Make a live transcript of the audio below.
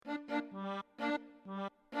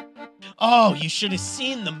Oh, you should have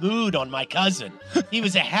seen the mood on my cousin. He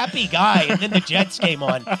was a happy guy, and then the Jets came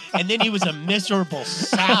on, and then he was a miserable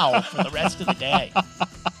sow for the rest of the day.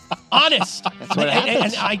 Honest. That's what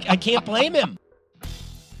happens. And I can't blame him.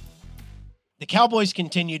 The Cowboys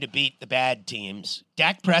continue to beat the bad teams.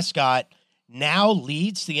 Dak Prescott now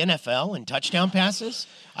leads the NFL in touchdown passes.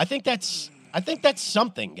 I think that's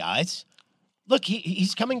something, guys. Look,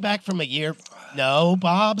 he's coming back from a year. No,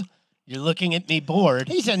 Bob. You're looking at me bored.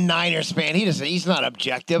 He's a Niners fan. He's not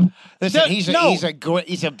objective. Listen, he's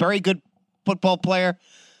a very good football player.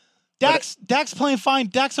 Dak's playing fine.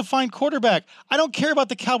 Dak's a fine quarterback. I don't care about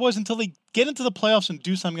the Cowboys until they get into the playoffs and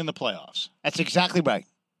do something in the playoffs. That's exactly right.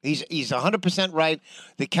 He's 100% right.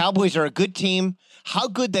 The Cowboys are a good team. How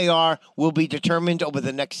good they are will be determined over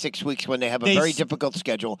the next 6 weeks when they have a very difficult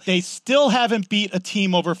schedule. They still haven't beat a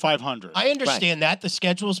team over 500. I understand that. The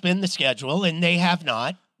schedule's been the schedule, and they have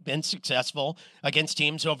not been successful against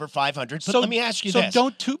teams over 500. But let me ask you this. So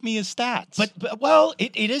don't toot me his stats. But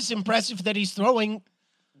it is impressive that he's throwing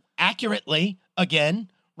accurately again,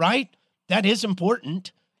 right? That is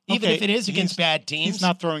important, even if it is against bad teams. He's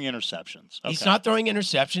not throwing interceptions. Okay. He's not throwing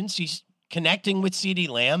interceptions. He's connecting with CeeDee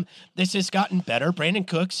Lamb. This has gotten better. Brandon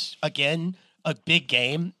Cooks, again, a big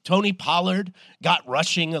game. Tony Pollard got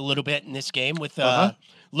rushing a little bit in this game with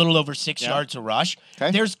little over 6 yards a rush.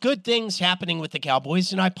 Okay. There's good things happening with the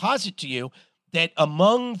Cowboys, and I posit to you that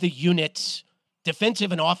among the units,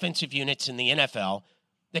 defensive and offensive units in the NFL,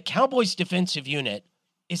 the Cowboys' defensive unit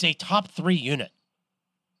is a top 3 unit.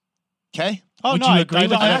 Okay. Oh, Would no, you agree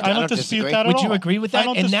with that? I don't dispute that at all. Would you agree with that? I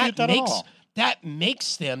don't dispute that at all. That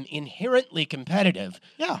makes them inherently competitive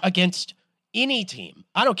against any team.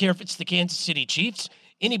 I don't care if it's the Kansas City Chiefs,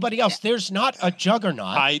 anybody else. There's not a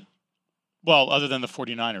juggernaut. Well, other than the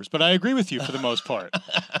 49ers, but I agree with you for the most part.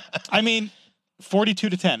 I mean,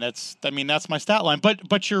 42-10. That's my stat line.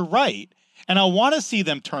 But you're right. And I want to see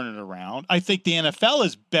them turn it around. I think the NFL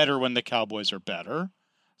is better when the Cowboys are better.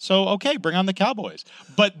 So, okay, bring on the Cowboys.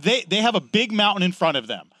 But they have a big mountain in front of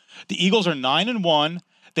them. The Eagles are 9-1.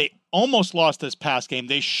 They almost lost this past game.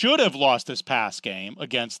 They should have lost this past game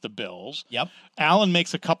against the Bills. Yep. Allen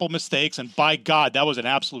makes a couple mistakes, and by God, that was an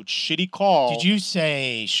absolute shitty call. Did you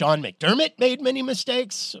say Sean McDermott made many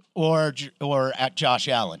mistakes, or at Josh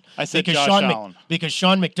Allen? I said Josh Allen. Because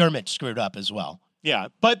Sean McDermott screwed up as well. Yeah,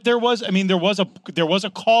 but there was a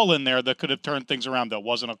call in there that could have turned things around. That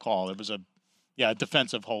wasn't a call. It was a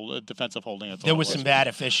defensive holding. There was some bad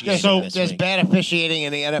officiating. There's bad officiating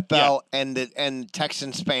in the NFL, and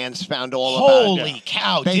Texans fans found all Holy about it.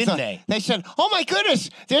 Cow, didn't they? They said, "Oh my goodness,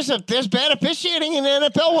 there's bad officiating in the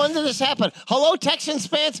NFL. When did this happen?" Hello, Texans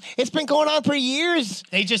fans. It's been going on for years.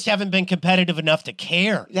 They just haven't been competitive enough to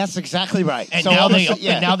care. That's exactly right. And now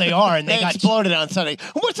they are, and they got exploded on Sunday.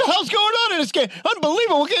 What the hell's going on in this game?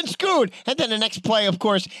 Unbelievable! We're getting screwed. And then the next play, of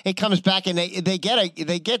course, it comes back, and they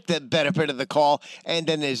get the benefit of the call. And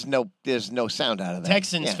then there's no sound out of that.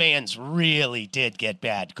 Texans fans really did get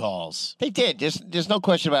bad calls. They did. There's no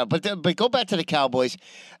question about it. But go back to the Cowboys.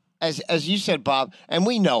 As you said, Bob, and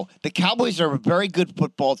we know, the Cowboys are a very good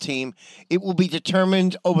football team. It will be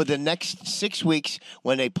determined over the next 6 weeks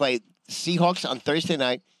when they play Seahawks on Thursday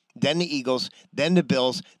night, then the Eagles, then the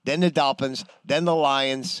Bills, then the Dolphins, then the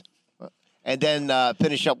Lions, and then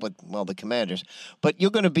finish up with, the Commanders. But you're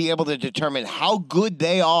going to be able to determine how good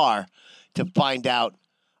they are to find out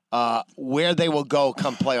where they will go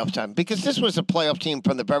come playoff time. Because this was a playoff team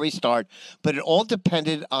from the very start, but it all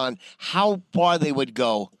depended on how far they would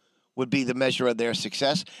go would be the measure of their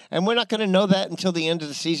success. And we're not going to know that until the end of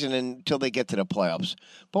the season, until they get to the playoffs.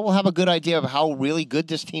 But we'll have a good idea of how really good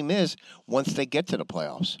this team is once they get to the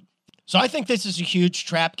playoffs. So I think this is a huge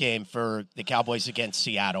trap game for the Cowboys against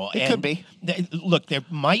Seattle. It could be. Look, they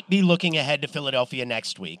might be looking ahead to Philadelphia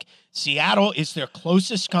next week. Seattle is their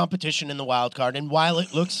closest competition in the wild card, and while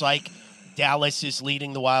it looks like Dallas is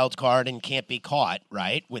leading the wild card and can't be caught,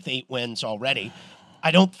 right, with 8 wins already,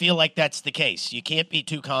 I don't feel like that's the case. You can't be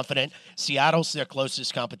too confident. Seattle's their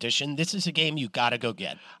closest competition. This is a game you got to go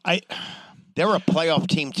get. They're a playoff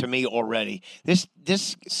team to me already. This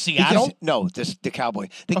Seattle? The Cowboys.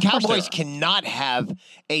 The Cowboys cannot have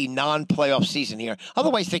a non-playoff season here.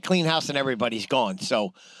 Otherwise, they clean house and everybody's gone.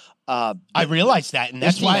 So I realize that, and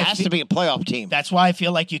that's why it has to be a playoff team. That's why I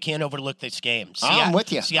feel like you can't overlook this game. I'm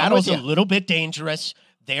with you. Seattle's a little bit dangerous.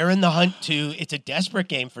 They're in the hunt too. It's a desperate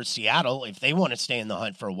game for Seattle if they want to stay in the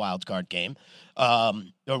hunt for a wild card game.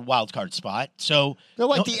 Or wild card spot. So they're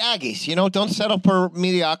like the Aggies, don't settle for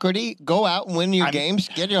mediocrity. Go out and win your games,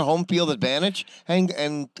 get your home field advantage,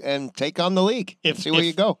 and take on the league. See where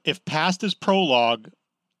you go. If past is prologue,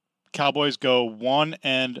 Cowboys go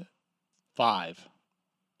 1-5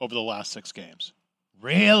 over the last 6 games.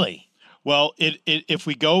 Really? Well, if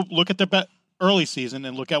we go look at the early season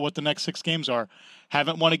and look at what the next 6 games are,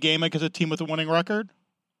 haven't won a game against a team with a winning record.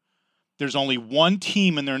 There's only one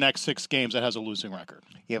team in their next 6 games that has a losing record.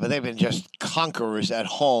 Yeah, but they've been just conquerors at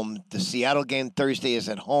home. The Seattle game Thursday is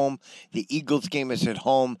at home. The Eagles game is at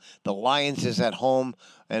home. The Lions is at home.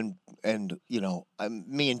 And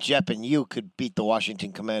me and Jeff and you could beat the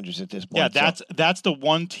Washington Commanders at this point. Yeah, that's the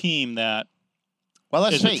one team that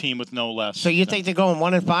is a team with no less. So you think they're going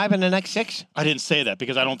 1-5 in the next 6? I didn't say that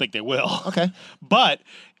because I don't think they will. Okay. But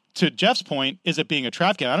to Jeff's point, is it being a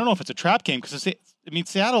trap game? I don't know if it's a trap game because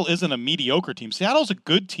Seattle isn't a mediocre team. Seattle's a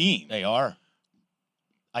good team. They are.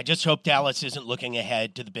 I just hope Dallas isn't looking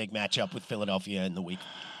ahead to the big matchup with Philadelphia in the week.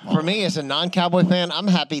 For me, as a non-Cowboy fan, I'm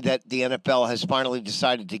happy that the NFL has finally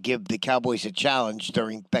decided to give the Cowboys a challenge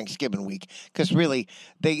during Thanksgiving week because really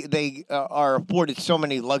they are afforded so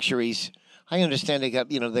many luxuries. I understand they have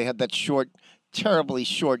that terribly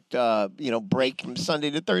short break from Sunday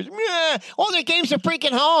to Thursday. Yeah, all their games are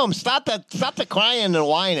freaking home. Stop the crying and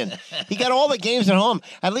whining. You got all the games at home.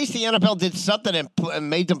 At least the NFL did something and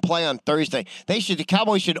made them play on Thursday. The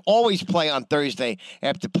Cowboys should always play on Thursday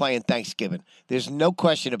after playing Thanksgiving. There's no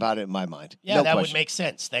question about it in my mind. Yeah, that would make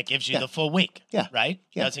sense. That gives you the full week. Yeah. Right?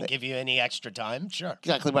 Yeah. Doesn't give you any extra time. Sure.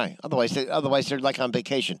 Exactly right. Otherwise they're like on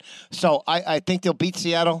vacation. So I think they'll beat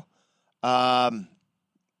Seattle.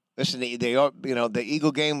 Listen, the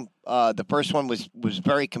Eagle game, the first one was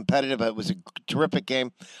very competitive. It was a terrific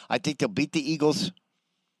game. I think they'll beat the Eagles.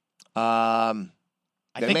 I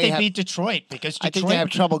think they beat Detroit because I think they have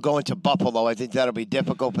trouble going to Buffalo. I think that'll be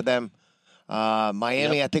difficult for them.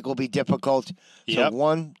 Miami, I think, will be difficult. So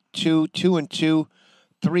 1, 2, 2-2,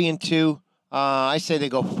 3-2. I say they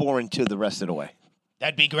go 4-2 the rest of the way.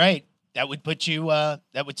 That'd be great. That would put you.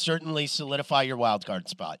 That would certainly solidify your wild card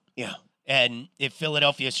spot. Yeah. And if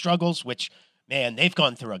Philadelphia struggles, which, man, they've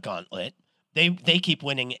gone through a gauntlet. They keep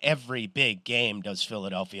winning every big game, does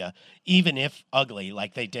Philadelphia, even if ugly,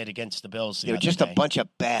 like they did against the Bills. They're just a bunch of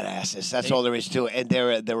badasses. That's all there is to it. And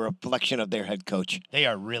they're a reflection of their head coach. They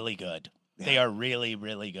are really good. Yeah. They are really,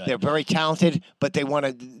 really good. They're very talented, but they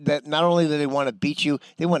want to. Not only do they want to beat you,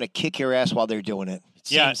 they want to kick your ass while they're doing it. It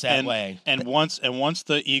seems that way. And once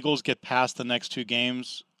the Eagles get past the next 2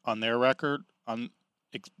 games on their record, and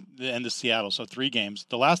the Seattle, so 3 games.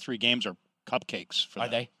 The last 3 games are cupcakes for them.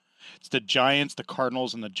 Are they? It's the Giants, the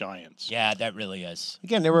Cardinals, and the Giants. Yeah, that really is.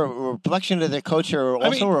 Again, they were a reflection of their coach, or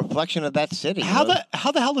also a reflection of that city. How the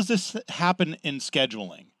hell does this happen in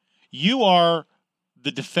scheduling? You are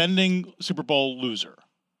the defending Super Bowl loser,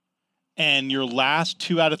 and your last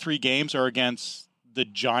 2 out of 3 games are against the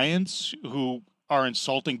Giants, who are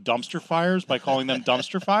insulting dumpster fires by calling them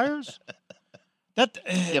dumpster fires. Yeah,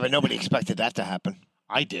 but nobody expected that to happen.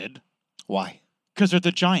 I did. Why? Because they're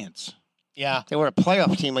the Giants. Yeah. They were a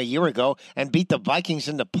playoff team a year ago and beat the Vikings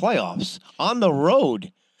in the playoffs on the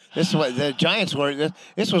road. This is what the Giants were.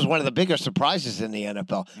 This was one of the bigger surprises in the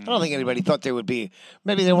NFL. I don't think anybody thought they would be.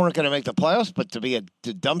 Maybe they weren't going to make the playoffs, but to be a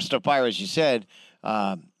dumpster fire, as you said,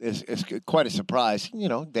 is quite a surprise.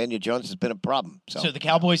 Daniel Jones has been a problem. So the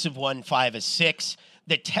Cowboys have won 5 of 6.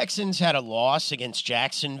 The Texans had a loss against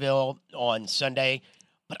Jacksonville on Sunday,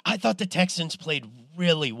 but I thought the Texans played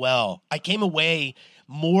really well. I came away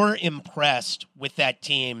more impressed with that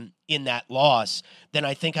team in that loss than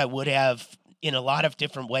I think I would have in a lot of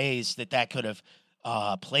different ways that could have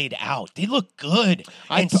played out. They look good.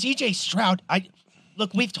 And C.J. Stroud,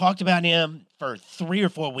 we've talked about him for 3 or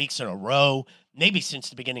 4 weeks in a row, maybe since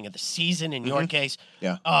the beginning of the season in your case.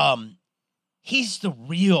 Yeah. He's the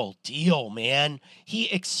real deal, man. He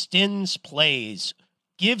extends plays,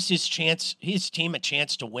 gives his team a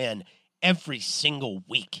chance to win every single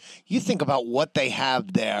week. You think about what they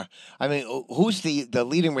have there. I mean, who's the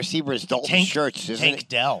leading receiver is Dalton Schultz, isn't Tank it?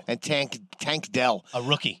 Dell. And Tank Dell. A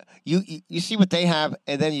rookie. You see what they have,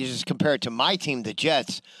 and then you just compare it to my team, the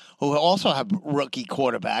Jets, who also have rookie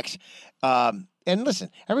quarterbacks. And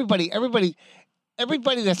listen, everybody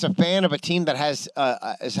that's a fan of a team that has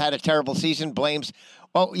had a terrible season blames,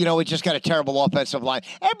 we just got a terrible offensive line.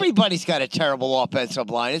 Everybody's got a terrible offensive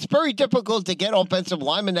line. It's very difficult to get offensive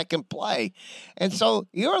linemen that can play. And so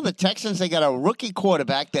you're the Texans. They got a rookie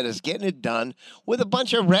quarterback that is getting it done with a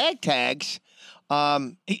bunch of ragtags.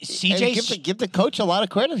 Give the coach a lot of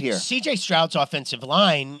credit here. C.J. Stroud's offensive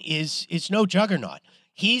line is no juggernaut.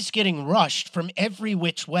 He's getting rushed from every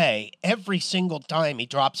which way every single time he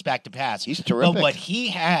drops back to pass. He's terrific. But what he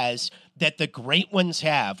has that the great ones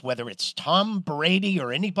have, whether it's Tom Brady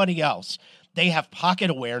or anybody else, They have pocket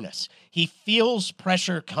awareness. He feels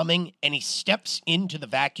pressure coming, and he steps into the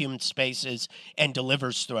vacuum spaces and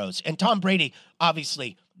delivers throws. And Tom Brady,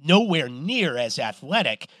 obviously, nowhere near as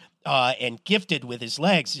athletic and gifted with his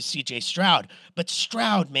legs as C.J. Stroud, but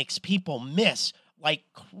Stroud makes people miss like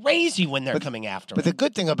crazy when they're coming after But him. the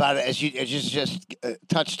good thing about it, as you just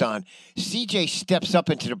touched on, CJ steps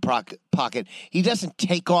up into the pocket. He doesn't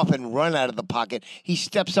take off and run out of the pocket. He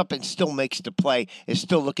steps up and still makes the play, is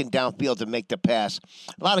still looking downfield to make the pass.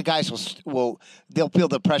 A lot of guys they'll feel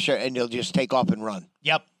the pressure and they'll just take off and run.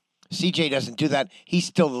 Yep. CJ doesn't do that. He's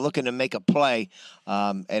still looking to make a play,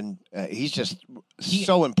 and he's just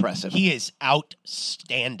so impressive. He is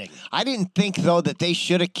outstanding. I didn't think, though, that they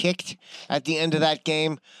should have kicked at the end of that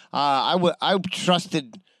game. I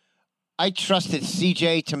trusted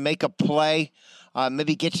CJ to make a play,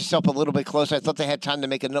 maybe get yourself a little bit closer. I thought they had time to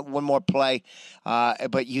make one more play,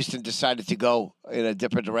 but Houston decided to go in a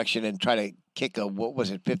different direction and try to kick a,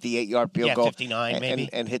 58-yard field goal? 59 maybe.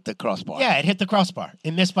 And hit the crossbar. Yeah, it hit the crossbar.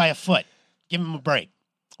 It missed by a foot. Give him a break.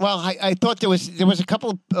 Well, I thought there was a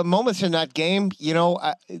couple of moments in that game. You know,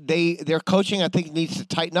 their coaching, I think, needs to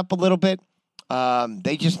tighten up a little bit.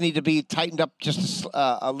 They just need to be tightened up just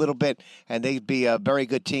a little bit, and they'd be a very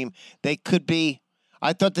good team. They could be.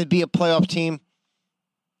 I thought they'd be a playoff team,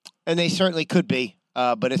 and they certainly could be.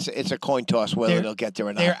 But it's a coin toss whether they'll get there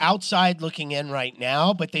or not. They're outside looking in right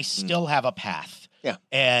now, but they still have a path. Yeah.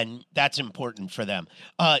 And that's important for them.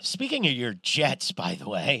 Speaking of your Jets, by the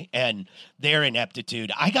way, and their ineptitude,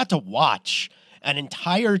 I got to watch an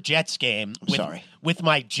entire Jets game with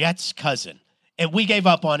my Jets cousin. And we gave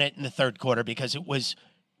up on it in the third quarter because it was,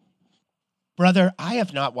 brother, I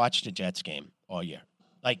have not watched a Jets game all year.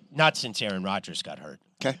 Like, not since Aaron Rodgers got hurt.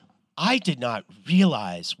 Okay. I did not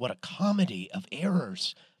realize what a comedy of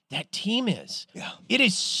errors that team is. Yeah. It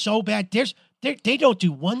is so bad. They don't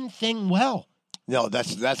do one thing well. No,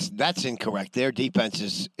 that's incorrect. Their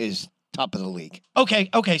defense is top of the league.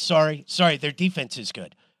 Okay, sorry. Their defense is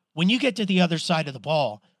good. When you get to the other side of the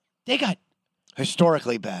ball, they got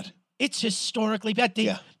historically bad. It's historically bad.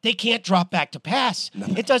 Yeah. They can't drop back to pass. No.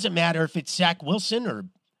 It doesn't matter if it's Zach Wilson or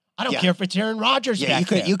I don't care if it's Aaron Rodgers back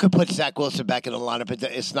there. You could put Zach Wilson back in the lineup, but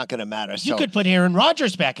it's not going to matter. You could put Aaron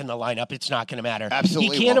Rodgers back in the lineup. It's not going to matter.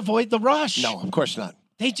 Absolutely, he can't avoid the rush. No, of course not.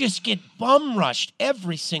 They just get bum rushed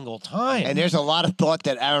every single time. And there's a lot of thought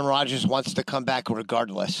that Aaron Rodgers wants to come back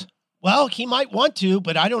regardless. Well, he might want to,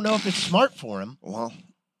 but I don't know if it's smart for him. Well,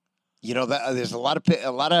 you know, there's a lot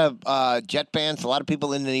of Jet fans, a lot of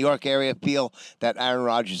people in the New York area feel that Aaron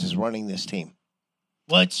Rodgers is running this team.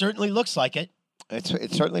 Well, it certainly looks like it.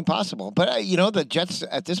 It's certainly possible, but you know, the Jets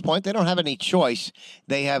at this point, they don't have any choice.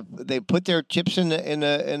 They put their chips in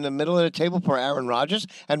the middle of the table for Aaron Rodgers,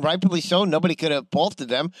 and rightfully so. Nobody could have faulted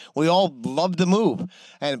them. We all love the move,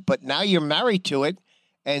 but now you're married to it,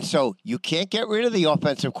 and so you can't get rid of the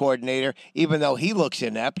offensive coordinator, even though he looks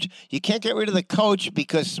inept. You can't get rid of the coach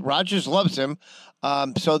because Rodgers loves him.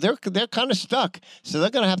 So they're kind of stuck. So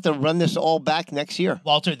they're going to have to run this all back next year.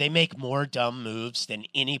 Walter, they make more dumb moves than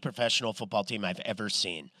any professional football team I've ever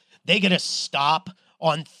seen. They get a stop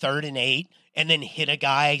on 3rd and 8 and then hit a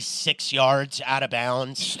guy 6 yards out of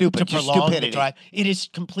bounds Stupid, to just prolong stupidity. the drive. It is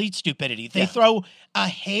complete stupidity. They throw a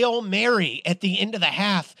Hail Mary at the end of the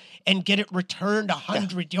half and get it returned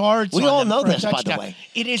 100 yards. We on all them know for a this, by the touchdown. way.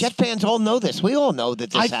 It is. Jet fans all know this. We all know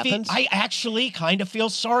that this happens. I actually kind of feel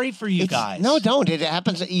sorry for you guys. No, don't. It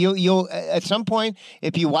happens. You'll at some point,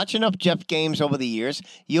 if you watch enough Jet games over the years,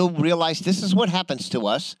 you'll realize this is what happens to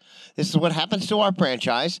us. This is what happens to our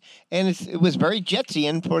franchise, and it was very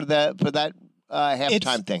Jetsian for that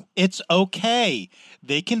halftime thing. It's okay.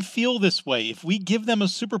 They can feel this way. If we give them a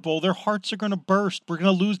Super Bowl, their hearts are going to burst. We're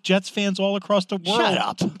going to lose Jets fans all across the world. Shut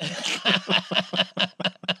up.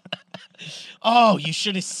 Oh, you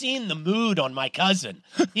should have seen the mood on my cousin.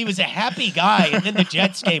 He was a happy guy, and then the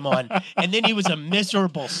Jets came on, and then he was a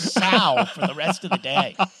miserable sow for the rest of the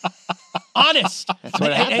day. Honest. That's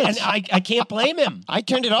what happens. And I can't blame him. I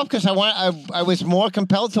turned it off because I was more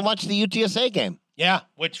compelled to watch the UTSA game. Yeah,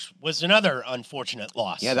 which was another unfortunate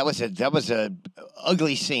loss. Yeah, that was a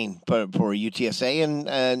ugly scene for UTSA,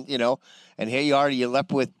 and here you are, you're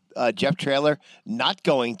left with Jeff Traylor not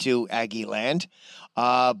going to Aggie land,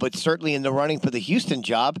 but certainly in the running for the Houston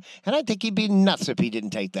job, and I think he'd be nuts if he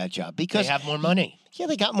didn't take that job because they have more money. Yeah,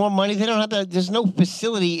 they got more money. They don't have there's no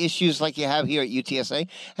facility issues like you have here at UTSA.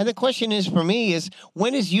 And the question is for me is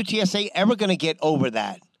when is UTSA ever going to get over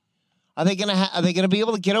that? Are they going to be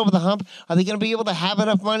able to get over the hump? Are they going to be able to have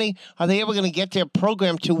enough money? Are they ever going to get their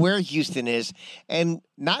program to where Houston is? And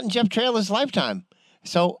not in Jeff Traylor's lifetime.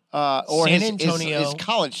 So, or San his Antonio-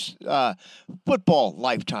 college football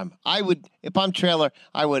lifetime. I would, if I'm Trailer,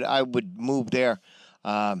 I would move there.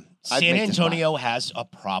 I'd San make the spot. Antonio has a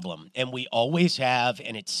problem, and we always have,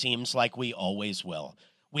 and it seems like we always will.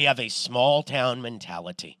 We have a small town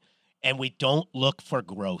mentality, and we don't look for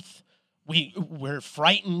growth. We're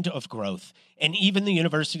frightened of growth. And even the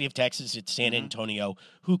University of Texas at San Antonio,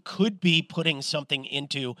 who could be putting something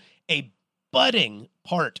into a budding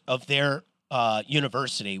part of their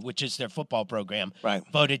university, which is their football program, Right.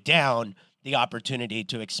 voted down the opportunity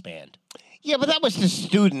to expand. Yeah, but that was the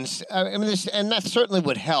students. I mean, and that certainly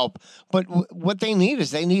would help. But what they need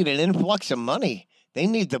is they need an influx of money. They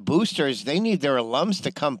need the boosters. They need their alums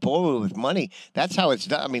to come forward with money. That's how it's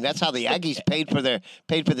done. I mean, that's how the Aggies paid for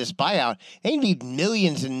this buyout. They need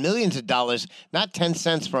millions and millions of dollars, not 10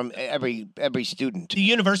 cents from every student. The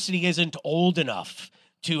university isn't old enough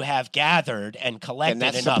to have gathered and collected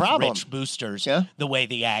that's the enough problem. rich boosters Yeah. the way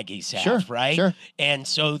the Aggies have, Sure, right? sure. And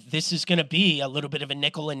so this is going to be a little bit of a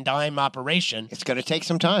nickel and dime operation It's going to take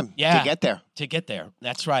some time to Yeah. get there. to get there.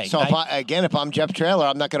 That's right. So if I'm Jeff Trailer,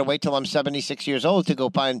 I'm not going to wait till I'm 76 years old to go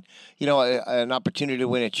find, an opportunity to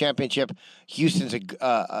win a championship. Houston's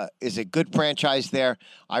is a good franchise there.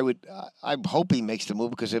 I hope he makes the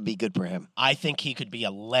move because it'd be good for him. I think he could be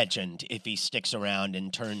a legend if he sticks around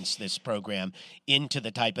and turns this program into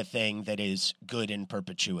the type of thing that is good in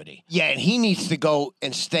perpetuity. Yeah, and he needs to go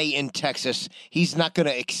and stay in Texas. He's not going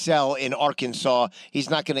to excel in Arkansas. He's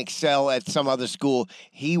not going to excel at some other school.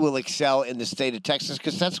 He will excel in the state of Texas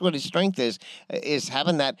because that's what his strength is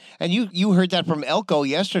having that. And you heard that from Elko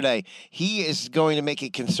yesterday. He is going to make a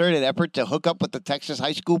concerted effort to hook up with the Texas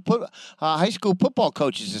High School Football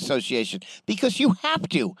Coaches Association because you have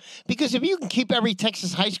to. Because if you can keep every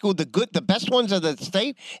Texas high school, the best ones of the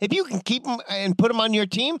state, if you can keep them and put them on your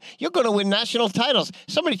team, you're going to win national titles.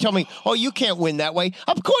 Somebody told me, "Oh, you can't win that way."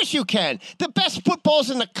 Of course you can. The best footballs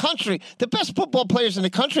in the country, the best football players in the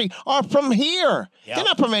country are from here. Yep. They're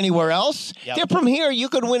not from anywhere else. Yep. They're from here. You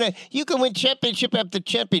can win championship after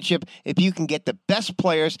championship if you can get the best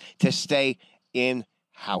players to stay in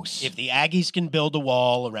house. If the Aggies can build a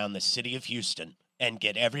wall around the city of Houston and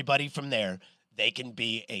get everybody from there, they can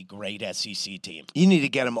be a great SEC team. You need to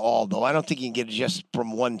get them all, though. I don't think you can get it just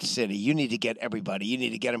from one city. You need to get everybody. You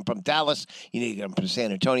need to get them from Dallas. You need to get them from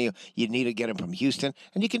San Antonio. You need to get them from Houston.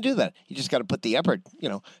 And you can do that. You just got to put the effort.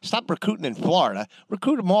 Stop recruiting in Florida.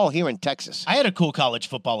 Recruit them all here in Texas. I had a cool college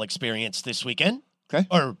football experience this weekend. Okay.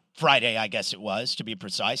 Or Friday, I guess it was, to be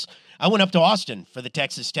precise. I went up to Austin for the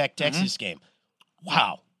Texas Tech-Texas game.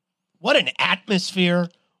 Wow. What an atmosphere.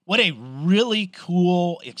 What a really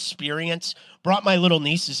cool experience. Brought my little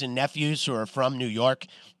nieces and nephews who are from New York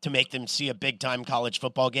to make them see a big-time college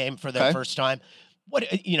football game for their first time.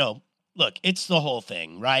 Look, it's the whole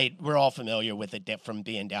thing, right? We're all familiar with it from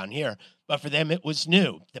being down here. But for them, it was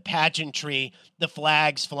new. The pageantry, the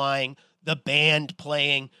flags flying, the band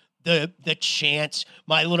playing, the chants.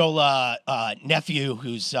 My little nephew,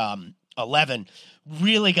 who's 11,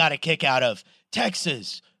 really got a kick out of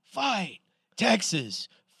Texas, fight, Texas,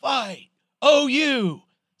 fight, OU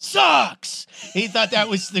sucks. He thought that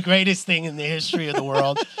was the greatest thing in the history of the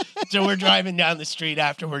world. So we're driving down the street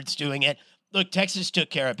afterwards doing it. Look, Texas took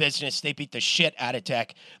care of business. They beat the shit out of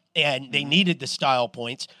Tech, and they needed the style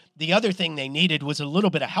points. The other thing they needed was a little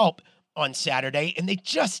bit of help on Saturday, and they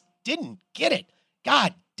just didn't get it.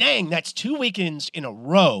 God dang, that's 2 weekends in a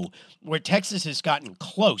row where Texas has gotten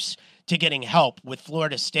close to getting help with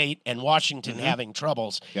Florida State and Washington having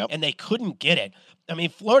troubles, and they couldn't get it. I mean,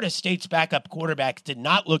 Florida State's backup quarterback did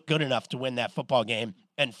not look good enough to win that football game,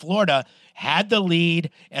 and Florida had the lead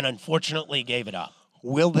and unfortunately gave it up.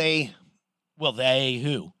 Will they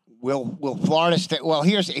who? Will Florida State? Well,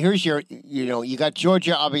 here's your you got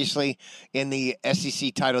Georgia obviously in the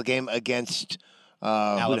SEC title game against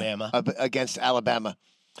Alabama. Against Alabama.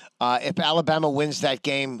 If Alabama wins that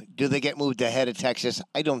game, do they get moved ahead of Texas?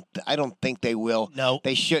 I don't think they will. No,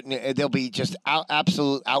 they shouldn't. They'll be just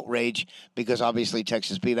absolute outrage because obviously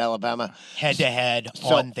Texas beat Alabama head to head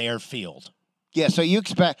on their field. Yeah, so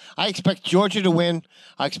I expect Georgia to win.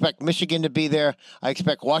 I expect Michigan to be there. I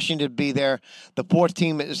expect Washington to be there. The fourth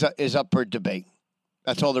team is up for debate.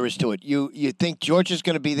 That's all there is to it. You think Georgia's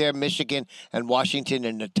going to be there, Michigan and Washington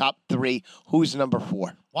in the top three. Who's number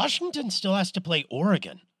 4? Washington still has to play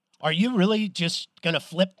Oregon. Are you really just going to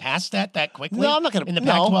flip past that quickly? No, I'm not going to. In the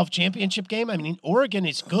Pac-12 championship game? I mean, Oregon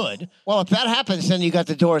is good. Well, if that happens, then you got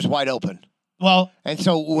the doors wide open. Well, and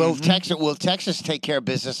so will Texas take care of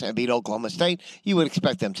business and beat Oklahoma State? You would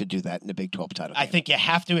expect them to do that in the Big 12 title game. I think you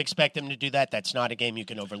have to expect them to do that. That's not a game you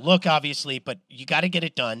can overlook, obviously, but you got to get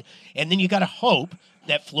it done. And then you got to hope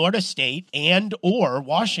that Florida State and or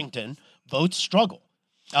Washington both struggle.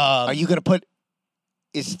 Are you going to put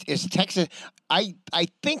is Texas? I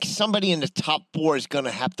think somebody in the top 4 is going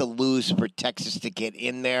to have to lose for Texas to get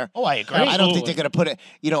in there. Oh, I agree. I don't think they're going to put it.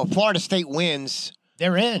 Florida State wins.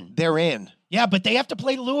 They're in. They're in. Yeah, but they have to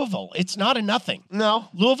play Louisville. It's not a nothing. No,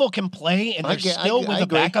 Louisville can play, and they're still with a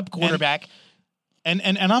backup quarterback. And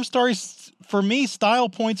I'm sorry, for me, style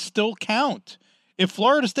points still count. If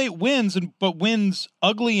Florida State wins, but wins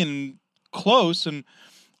ugly and close, and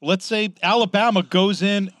let's say Alabama goes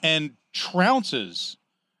in and trounces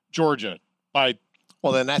Georgia by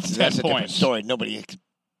then that's a different points. story.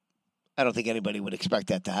 I don't think anybody would expect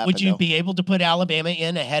that to happen. Would you be able to put Alabama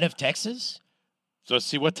in ahead of Texas? So let's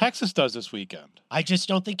see what Texas does this weekend. I just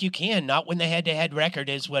don't think you can. Not when the head-to-head record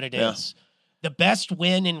is what it is. The best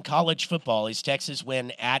win in college football is Texas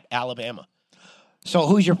win at Alabama. So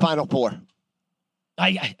who's your Final 4?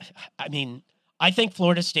 I mean, I think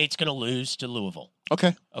Florida State's going to lose to Louisville.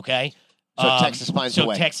 Okay. So Texas finds a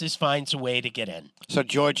way. So Texas finds a way to get in. So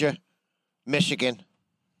Georgia, Michigan,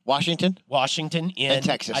 Washington in. And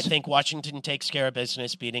Texas. I think Washington takes care of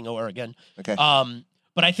business beating Oregon. Okay.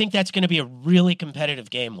 But I think that's going to be a really competitive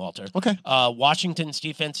game, Walter. Okay. Washington's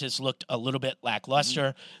defense has looked a little bit lackluster.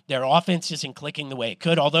 Mm-hmm. Their offense isn't clicking the way it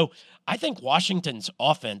could, although I think Washington's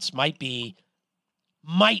offense might be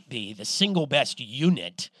the single best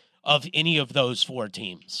unit of any of those 4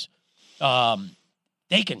 teams.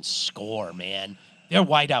 They can score, man. Their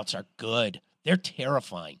wideouts are good. They're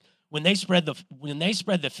terrifying. When they spread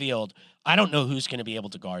the field, I don't know who's going to be able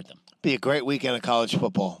to guard them. Be a great weekend of college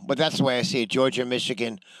football, but that's the way I see it. Georgia,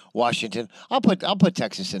 Michigan, Washington. I'll put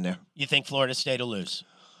Texas in there. You think Florida State will lose?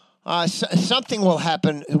 Something will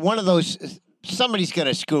happen. One of those. Somebody's going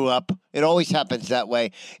to screw up. It always happens that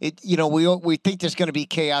way. We think there's going to be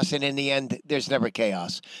chaos, and in the end, there's never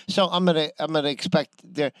chaos. So I'm gonna expect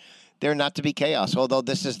there not to be chaos. Although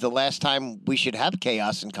this is the last time we should have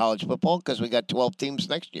chaos in college football because we got 12 teams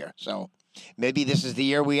next year. So maybe this is the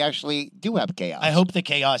year we actually do have chaos. I hope the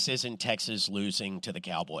chaos isn't Texas losing to the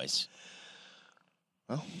Cowboys.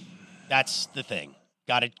 Well, that's the thing.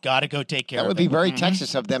 Got to go take care of it. That would be very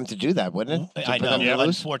Texas of them to do that, wouldn't it? I know.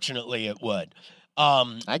 Unfortunately, it would.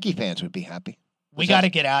 Aggie fans would be happy. We got to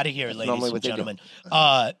get out of here, ladies and gentlemen.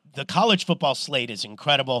 The college football slate is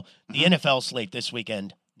incredible. The NFL slate this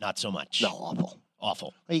weekend, not so much. No,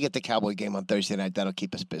 awful. Well, you get the Cowboy game on Thursday night. That'll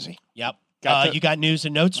keep us busy. Yep. You got news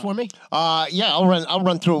and notes for me? Yeah, I'll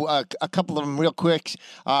run through a couple of them real quick.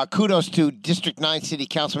 Kudos to District 9 City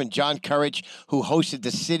Councilman John Courage, who hosted the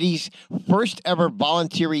city's first ever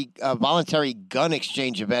voluntary gun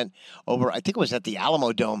exchange event over, I think it was at the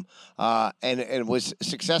Alamo Dome, and it was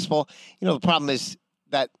successful. The problem is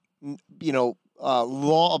that,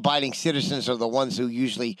 law-abiding citizens are the ones who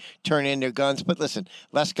usually turn in their guns. But listen,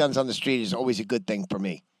 less guns on the street is always a good thing for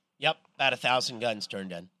me. Yep, about 1,000 guns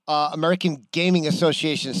turned in. American Gaming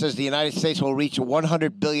Association says the United States will reach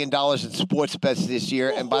 $100 billion in sports bets this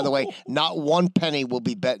year. And by the way, not one penny will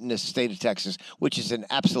be bet in the state of Texas, which is an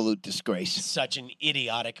absolute disgrace. Such an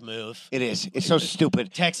idiotic move. It is. It's so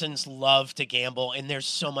stupid. Texans love to gamble, and there's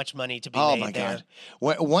so much money to be made there.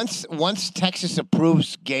 God. Once Texas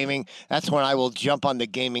approves gaming, that's when I will jump on the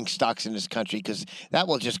gaming stocks in this country because that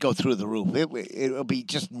will just go through the roof. It'll be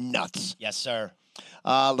just nuts. Yes, sir.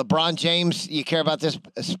 LeBron James, you care about this?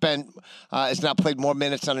 Has now played more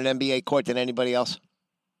minutes on an NBA court than anybody else.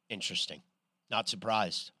 Interesting. Not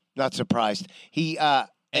surprised. He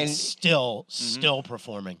and still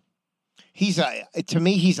performing. To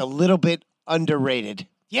me, he's a little bit underrated.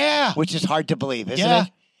 Yeah, which is hard to believe, isn't it?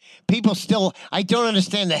 People still, I don't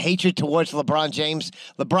understand the hatred towards LeBron James.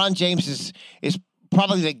 LeBron James is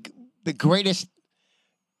probably the greatest.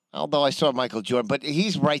 Although I saw Michael Jordan, but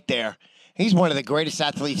he's right there. He's one of the greatest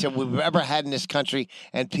athletes that we've ever had in this country,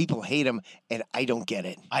 and people hate him, and I don't get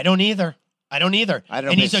it. I don't either. I don't know.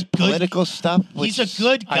 And he's a political stuff. He's a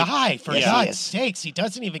good guy, for God's sakes. He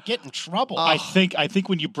doesn't even get in trouble. I think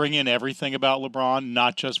when you bring in everything about LeBron,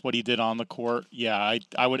 not just what he did on the court, I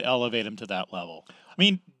would elevate him to that level. I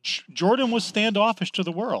mean, Jordan was standoffish to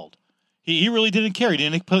the world. He really didn't care. He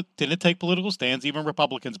didn't take political stands. Even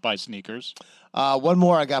Republicans buy sneakers. One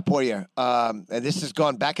more I got for you, and this has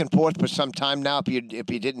gone back and forth for some time now.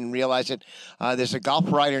 If you didn't realize it, there's a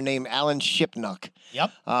golf writer named Alan Shipnuck.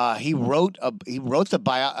 Yep. He wrote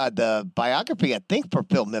the biography, I think, for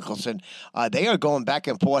Phil Mickelson. They are going back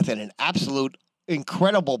and forth in an absolute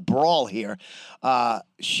incredible brawl here.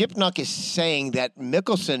 Shipnuck is saying that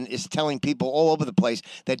Mickelson is telling people all over the place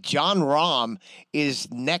that John Rahm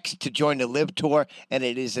is next to join the Live Tour, and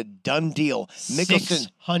it is a done deal.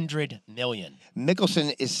 $600 million.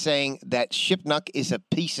 Mickelson is saying that Shipnuck is a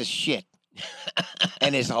piece of shit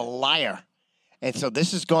and is a liar. And so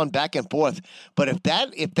this has gone back and forth. But if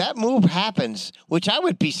that move happens, which I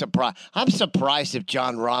would be surprised, I'm surprised if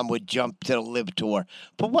John Rahm would jump to the Live Tour.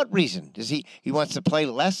 For what reason? Does he wants to play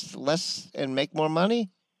less and make more money?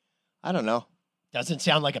 I don't know. Doesn't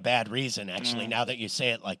sound like a bad reason, actually, now that you say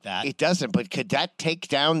it like that. It doesn't, but could that take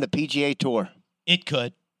down the PGA Tour? It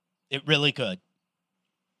could. It really could.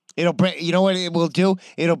 It'll bring, you know what it will do?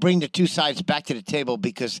 It'll bring the two sides back to the table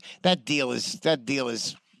because that deal is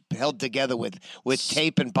held together with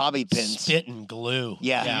tape and bobby pins. Spit and glue.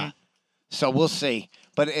 Yeah. So we'll see.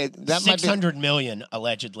 But that might be $600 million,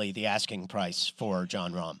 allegedly, the asking price for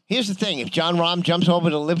John Rahm. Here's the thing. If John Rahm jumps over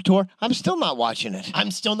to the Live Tour, I'm still not watching it.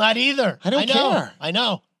 I'm still not either. I don't care. I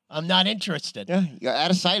know. I'm not interested. Yeah, you're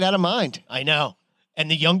out of sight, out of mind. I know.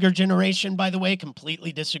 And the younger generation, by the way,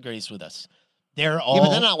 completely disagrees with us. They're all... Yeah, but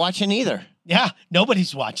they're not watching either. Yeah,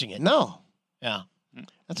 nobody's watching it. No. Yeah.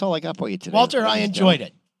 That's all I got for you today. Walter, I enjoyed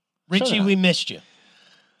it. Richie, So we missed you.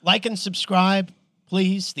 Like and subscribe,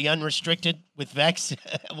 please. The Unrestricted with Vex.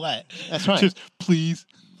 What? That's right. Just please.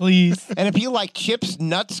 Please. And if you like chips,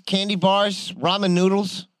 nuts, candy bars, ramen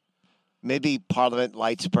noodles, maybe Parliament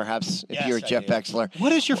Lights, perhaps, if Yes, you're I Jeff do. Exler.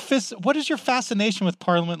 What is your fascination with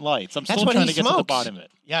Parliament Lights? I'm That's still what trying he to get to the smokes. bottom of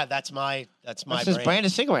it. Yeah, that's my That's his brand. brand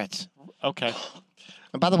of cigarettes. Okay.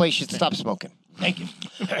 And by the way, you should stop smoking. Thank you.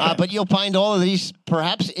 But you'll find all of these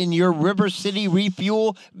perhaps in your River City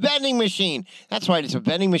Refuel vending machine. That's right. It's a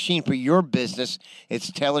vending machine for your business.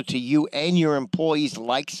 It's tailored to you and your employees'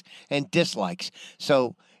 likes and dislikes.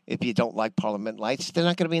 So if you don't like Parliament Lights, they're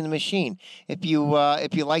not going to be in the machine. If you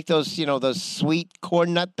like those, those sweet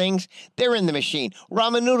corn nut things, they're in the machine.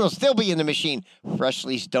 Ramen noodles, they'll be in the machine. Fresh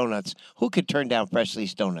Lease donuts. Who could turn down Fresh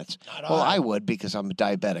Lease donuts? Well, I would because I'm a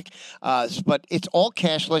diabetic. But it's all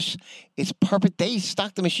cashless. It's perfect. They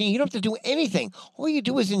stock the machine. You don't have to do anything. All you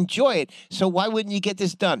do is enjoy it. So why wouldn't you get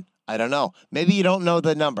this done? I don't know. Maybe you don't know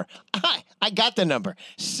the number. I got the number.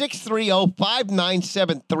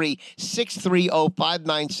 630-5973.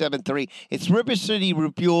 630-5973. It's River City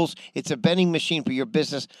Refuels. It's a vending machine for your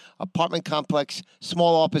business, apartment complex,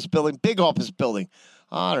 small office building, big office building.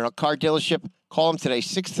 I don't know, car dealership. Call them today.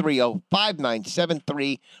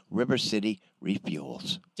 630-5973. River City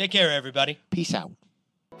Refuels. Take care, everybody. Peace out.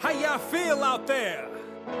 How y'all feel out there?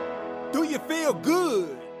 Do you feel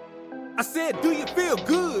good? I said, do you feel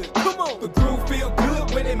good? Come on. The groove feel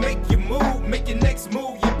good when it make you move. Make your next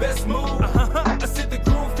move your best move. I said the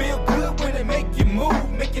groove feel good when it make you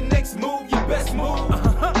move. Make your next move your best move.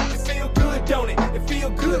 It feel good, don't it? It feel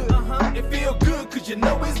good. It feel good cause you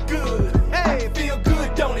know it's good. Hey, it feel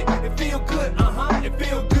good, don't it? It feel good. It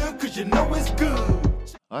feel good cause you know it's good.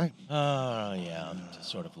 All right. Oh, yeah. I'm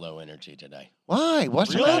just sort of low energy today. Why?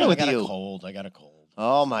 What's the Really? matter with I got you? I got a cold.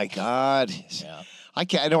 Oh my God! Yeah. I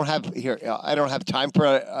can't. I don't have time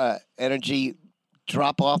for energy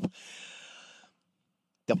drop off.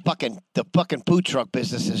 The fucking food truck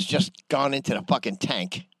business has just gone into the fucking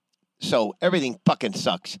tank. So everything fucking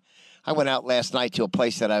sucks. I went out last night to a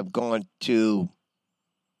place that I've gone to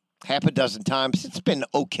half a dozen times. It's been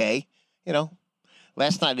okay,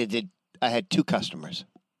 Last night I had 2 customers.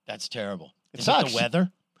 That's terrible. It Is sucks. it the weather?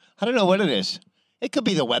 I don't know what it is. It could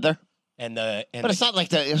be the weather, And but the it's not like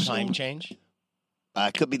time change?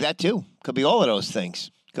 It could be that too. Could be all of those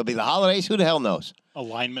things. Could be the holidays. Who the hell knows?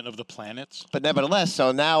 Alignment of the planets. But nevertheless,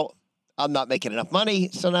 so now I'm not making enough money.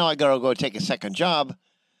 So now I gotta go take a second job.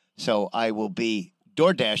 So I will be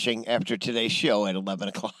door dashing after today's show at 11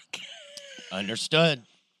 o'clock. Understood.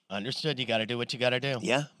 You got to do what you got to do.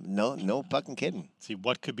 Yeah, no fucking kidding. See,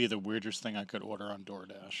 what could be the weirdest thing I could order on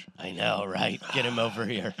DoorDash? I know, right? Get him over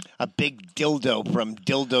here. A big dildo from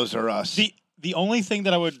Dildos R Us. The only thing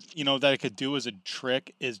that I would, that I could do as a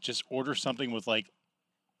trick is just order something with like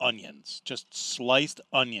onions, just sliced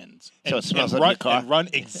onions. So it smells and like run, your car? And run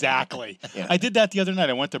exactly. Yeah. I did that the other night.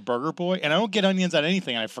 I went to Burger Boy, and I don't get onions on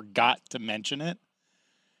anything, and I forgot to mention it.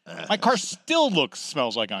 My car still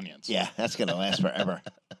smells like onions. Yeah, that's gonna last forever.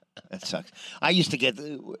 That sucks. I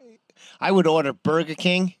would order Burger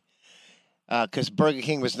King because Burger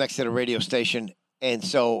King was next to the radio station, and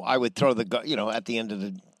so I would throw at the end of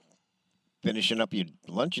the finishing up your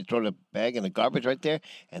lunch, you throw the bag in the garbage right there,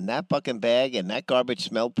 and that fucking bag and that garbage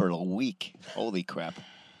smelled for a week. Holy crap!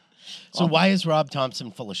 So why is Rob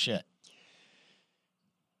Thompson full of shit?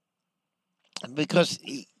 Because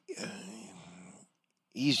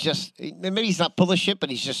he's just maybe he's not full of shit, but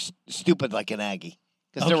he's just stupid like an Aggie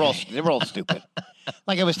because they're all stupid.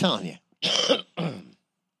 Like I was telling you.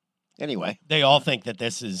 Anyway, They all think that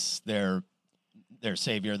this is their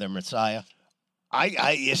savior, their messiah.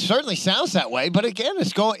 it certainly sounds that way, but again,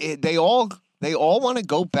 they all want to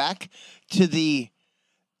go back to the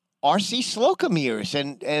R.C. Slocum years,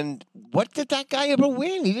 and what did that guy ever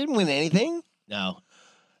win? He didn't win anything. No.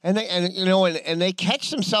 And they catch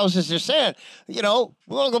themselves as they're saying, we want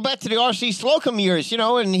to go back to the R.C. Slocum years,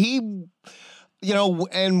 and he,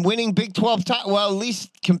 and winning Big 12 titles, well, at least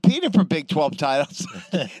competing for Big 12 titles.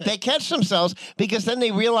 They catch themselves because then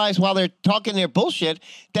they realize while they're talking their bullshit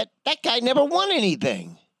that guy never won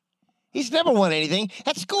anything. He's never won anything.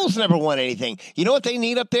 That school's never won anything. You know what they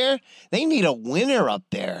need up there? They need a winner up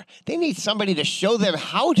there. They need somebody to show them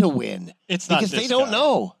how to win. It's not because this they don't guy.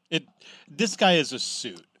 know. This guy is a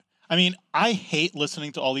suit. I mean, I hate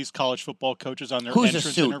listening to all these college football coaches on their Who's a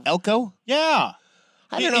entrance suit? interview. Elko? Yeah.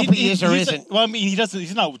 I don't know if he is or isn't. Well, I mean, he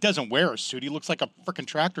doesn't wear a suit. He looks like a freaking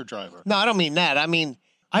tractor driver. No, I don't mean that. I mean,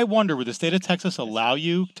 I wonder, would the state of Texas allow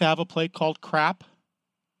you to have a play called crap?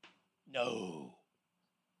 No.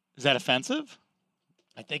 Is that offensive?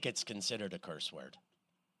 I think it's considered a curse word.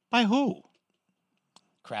 By who?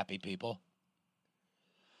 Crappy people.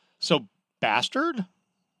 So, bastard?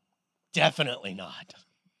 Definitely not.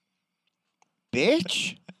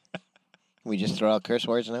 bitch. Can we just throw out curse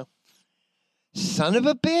words now? Son of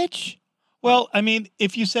a bitch. Well, I mean,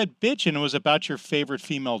 if you said bitch and it was about your favorite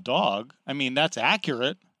female dog, I mean, that's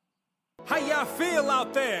accurate. How y'all feel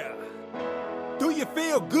out there? Do you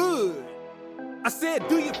feel good? I said,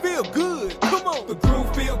 do you feel good? Come on. The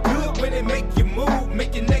groove feel good when it make you move.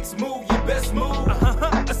 Make your next move your best move.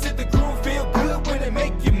 I said the groove feel good when it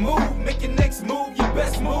make you move. Make your next move your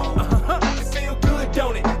best move. It feel good,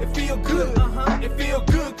 don't it? It feel good. It feel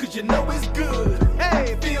good cause you know it's good.